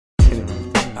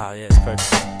Oh yeah, it's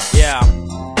perfect. Yeah.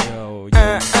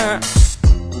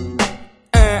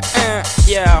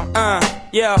 Yo,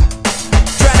 yo.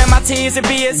 Drowning my tears and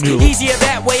beers, easier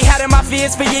that way. Hiding my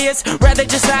fears for years, rather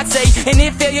just not say. And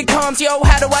if failure comes, yo,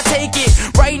 how do I take it?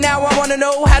 Right now I wanna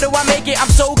know, how do I make it? I'm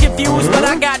so confused, but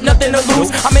I got nothing to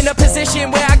lose. I'm in a position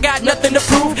where I got nothing to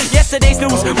prove. Yesterday's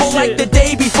news, more like the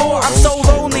day before. I'm so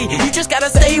lonely, you just gotta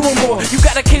stay one more. You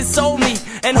gotta console me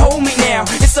and hold me now.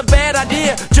 It's a bad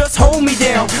idea, just hold me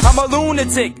down. I'm a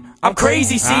lunatic, I'm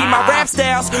crazy, see, my rap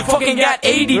style's fucking got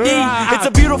ADD. It's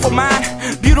a beautiful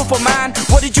mind,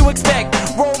 what did you expect?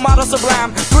 Role model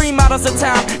sublime, 3 models of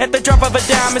time. At the drop of a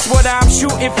dime is what I'm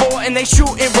shooting for. And they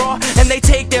shooting raw, and they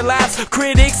take their lives.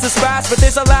 Critics despise, but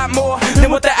there's a lot more than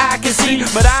what the eye can see.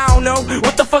 But I don't know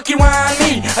what the fuck you want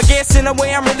me. I guess in a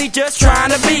way I'm really just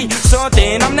trying to be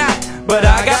something I'm not, but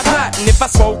I got pot. And if I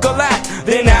smoke a lot,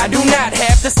 then I do not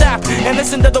have to stop and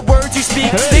listen to the words you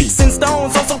speak. Sticks and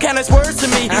stones also count as words to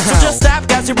me. So just stop,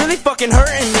 guys, you're really fucking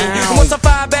hurting me. And once I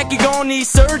fire back, you're gonna need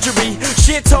surgery.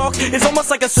 Shit talk is almost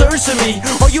like a surge to me.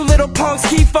 All you little punks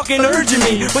keep fucking urging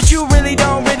me, but you really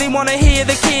don't wanna hear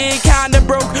the kid kinda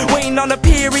broke, waiting on a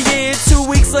period. 2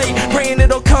 weeks late, praying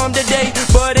it'll come today,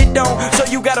 but it don't. So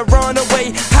you gotta run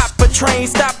away, hop a train,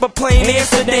 stop a plane,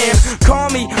 Amsterdam. Call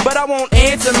me, but I won't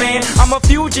answer, man. I'm a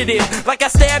fugitive, like I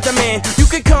stabbed a man. You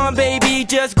can come, baby,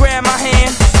 just grab my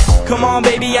hand. Come on,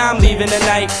 baby, I'm leaving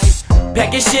tonight.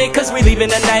 Packing shit cause we leaving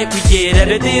tonight. We get out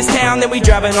of this town, then we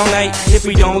driving all night. If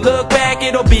we don't look back,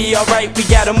 it'll be alright. We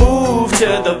gotta move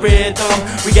to the rhythm.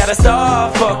 We gotta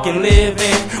start fucking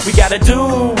living. We gotta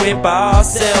do it by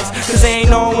ourselves, cause ain't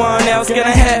no one else gonna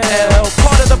help.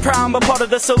 Part of the problem, but part of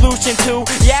the solution too.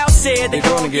 Yeah, I said they're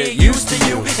gonna get used to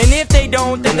you, and if they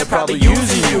don't, then they're probably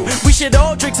using you. We should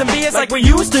all drink some beers like we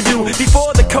used to do.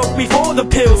 Before the coke, before the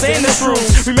pills and the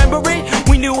shrooms. Remember it?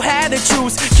 We knew how to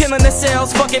choose. Killing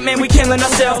ourselves, fuck it man, we killing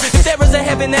ourselves. If there is a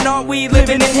heaven, then aren't we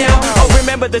living in hell? Oh,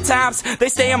 remember the times, they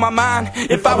stay on my mind.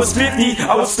 If I was 50,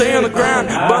 I would stay on the ground,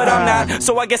 but I'm not,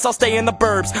 so I guess I'll stay in the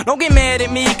burbs. Don't get mad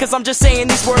at me, cause I'm just saying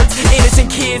these words. Innocent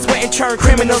kids went and turned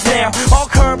criminals now. All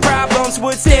current problems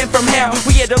would stem from hell.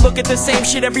 We had to look at the same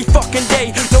shit every fucking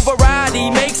day. No variety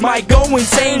makes Mike go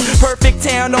insane. Perfect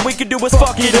town, all we could do was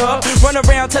fuck it up. Run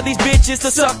around, tell these bitches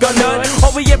to suck a nut.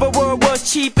 All we ever were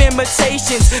was cheap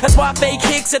imitations. That's why fake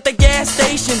hicks at the gas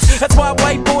stations. That's why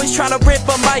white boys tryna rip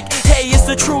a mic. Hey, it's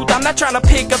the truth, I'm not tryna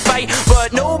pick a fight,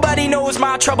 but nobody knows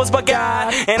my troubles but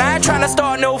God. And I ain't tryna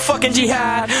start no fucking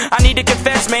jihad. I need to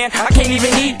confess, man, I can't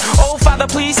even eat. Oh, Father,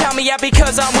 please help me out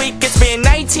because I'm weak. It's been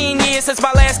 19 years since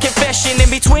my last confession. In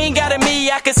between God and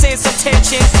me, I can sense some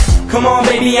tension. Come on,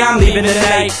 baby, I'm leaving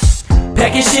tonight.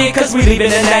 Packing shit cause we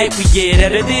leaving tonight. We get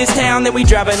out of this town, then we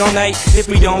driving all night. If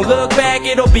we don't look back,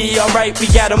 it'll be alright. We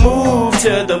gotta move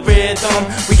to the rhythm.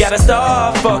 We gotta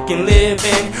start fucking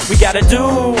living. We gotta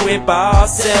do it by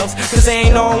ourselves, cause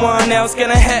ain't no one else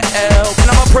gonna help.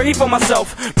 And I'ma pray for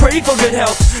myself, pray for good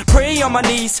health. Pray on my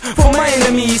knees for my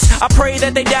enemies. I pray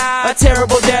that they die a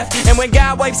terrible death. And when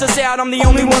God wipes us out, I'm the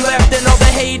only one left. And all the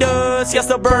haters, yes,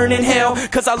 they'll burn in hell.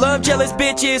 Cause I love jealous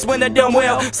bitches when they're done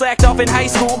well. Slacked off in high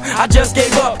school, I just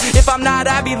gave up. If I'm not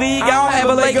Ivy League, I don't have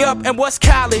a leg up. And what's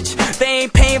college? They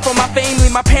ain't paying for my family.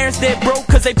 My parents dead broke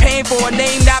cause they paying for a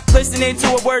name, not listening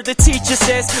to a word the teacher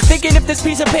says. Thinking if this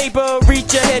piece of paper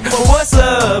reach your head. But what's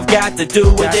love got to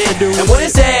do with it? And what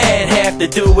does that have to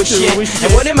do with shit?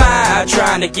 And what am I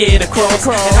trying to get across?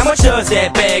 And how much does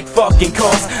that bag fucking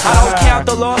cost? I don't count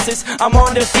the losses, I'm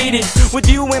undefeated. With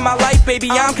you in my life, baby,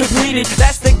 I'm completed.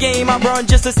 That's the game I run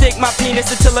just to stick my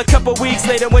penis. Until a couple weeks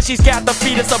later when she's got the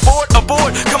fetus. Abort,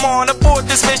 come on, abort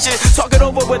this mission. Talk it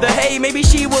over with her, hey, maybe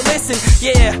she will listen.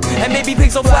 Yeah, and maybe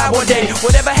pigs will fly one day.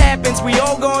 Whatever happens, we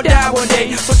all gonna die one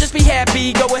day. So just be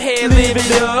happy, go ahead, live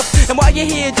it up. And while you're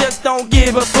here, just don't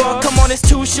give a fuck. Come on, it's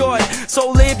too short,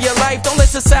 so live your life. Don't let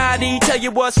society tell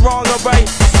you what's wrong or right.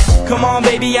 Come on,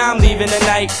 baby, I'm leaving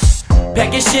tonight.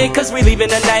 Packing shit cause we leaving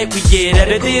tonight. We get out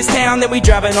of this town, then we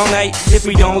driving all night. If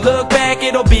we don't look back,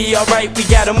 it'll be alright. We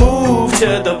gotta move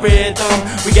to the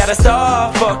rhythm. We gotta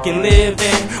start fucking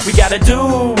living. We gotta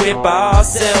do it by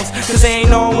ourselves, cause ain't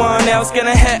no one else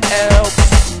gonna help.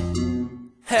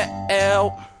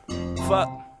 Help. Fuck.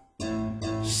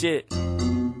 Shit.